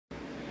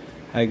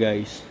Hi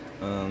guys,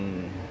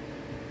 I'm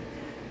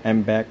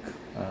back.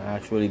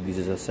 Actually, this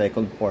is a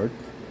second part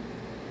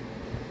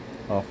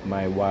of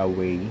my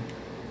Huawei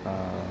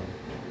uh,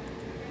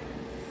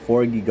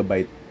 4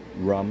 GB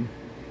RAM,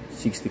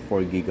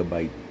 64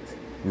 GB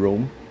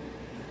ROM.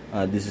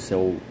 This is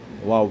a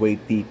Huawei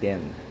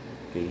T10.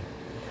 Okay,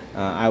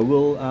 I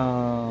will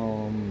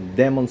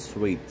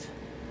demonstrate.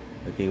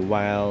 Okay,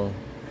 while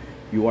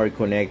you are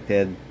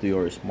connected to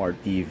your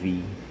smart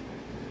TV,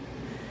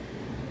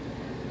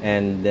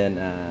 and then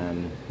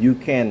you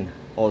can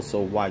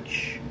also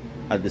watch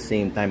at the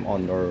same time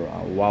on your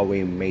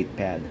Huawei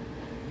Matepad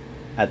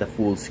at a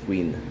full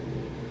screen.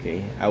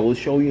 Okay, I will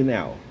show you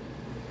now.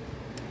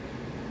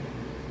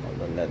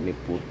 Hold on, let me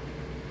put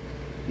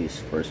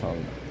this first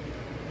on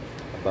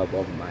above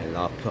of my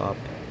laptop.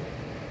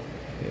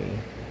 Okay,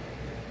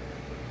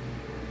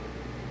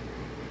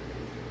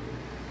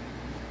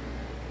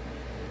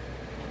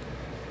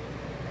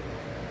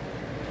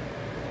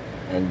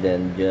 and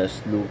then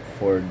just look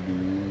for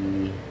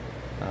the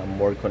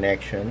more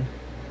connection,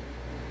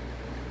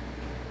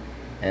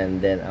 and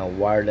then a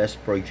wireless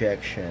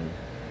projection.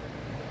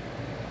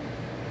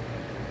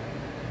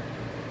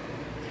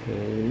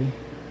 Okay,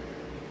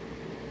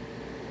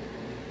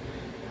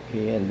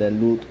 and then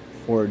look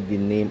for the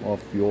name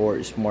of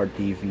your smart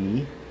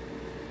TV.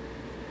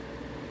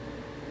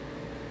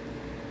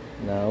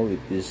 Now it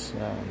is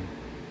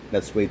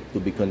let's wait to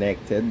be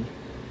connected.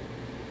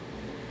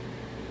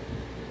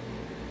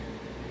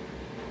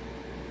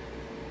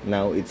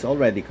 Now it's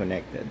already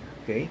connected.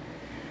 Okay,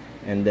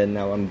 and then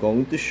now I'm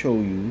going to show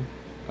you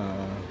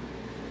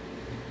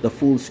the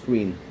full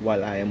screen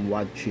while I am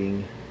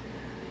watching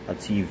a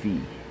TV.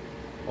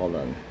 Hold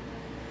on.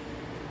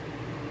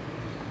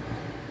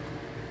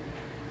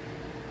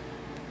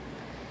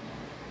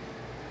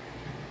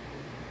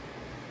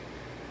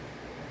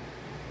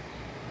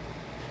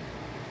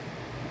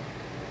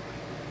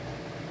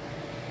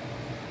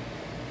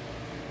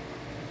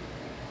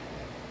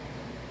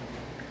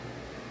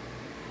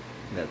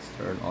 Let's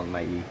turn on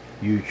my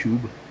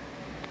YouTube,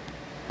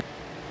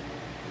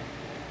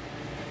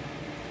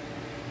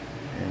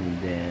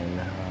 and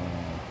then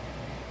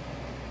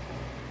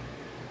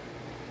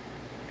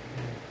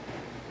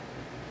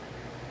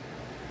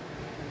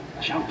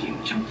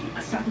Chowking chunky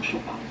asado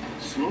sopa,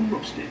 slow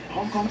roasted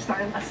Hong Kong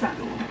style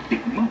asado.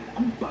 Tikman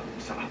ang bagong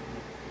sarap.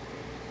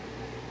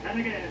 And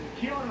again,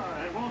 kia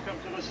ora and welcome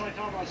to the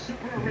Saitama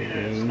Super Arena.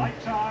 It's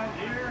nighttime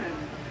here in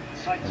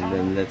Saitama. And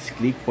then let's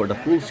click for the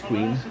full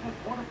screen. The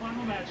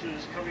quarterfinal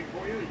matches coming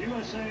for you: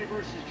 USA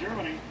versus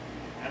Germany,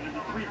 and in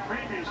the three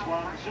previous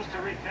ones, just to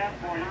recap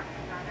for you,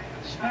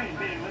 Spain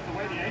being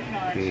Lithuania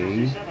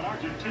 89-67,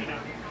 Argentina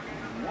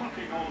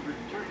walking over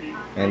Turkey.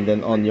 And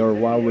then on your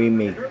Huawei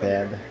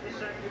Matepad,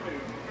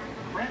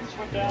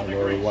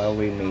 Your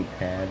Huawei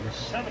Matepad,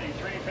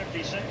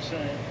 73-56.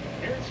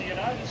 Here's the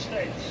United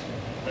States.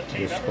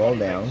 you scroll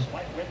down,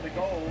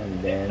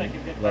 and then,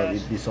 well,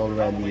 it is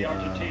already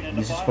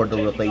this is for the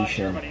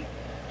rotation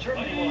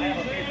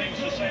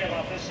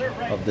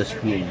of the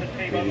screen.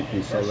 Okay, it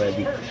is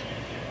already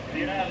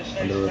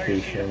on the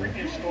rotation,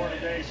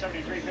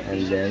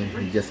 and then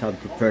you just have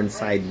to turn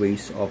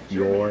sideways of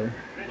your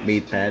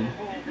Matepad.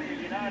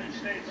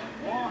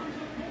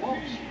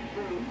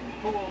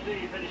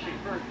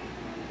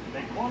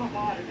 They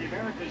qualified in the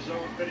Americas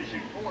zone, finishing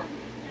fourth.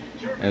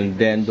 And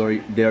then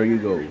there you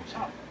go.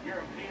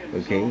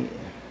 Okay,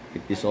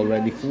 it is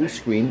already full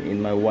screen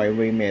in my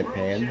Huawei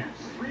Matepad,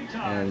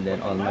 and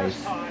then on my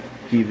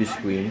TV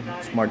screen,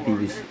 smart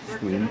TV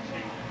screen,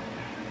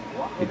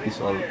 it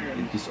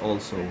is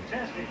also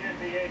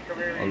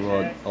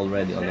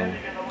already on a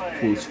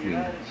full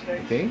screen.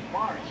 Okay,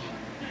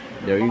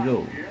 there you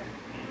go.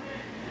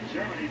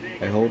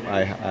 I hope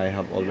I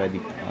have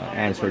already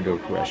answered your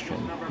question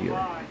here.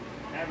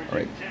 All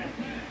right,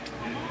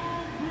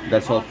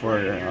 that's all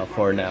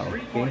for now.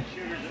 Okay,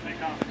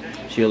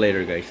 see you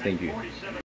later, guys. Thank you.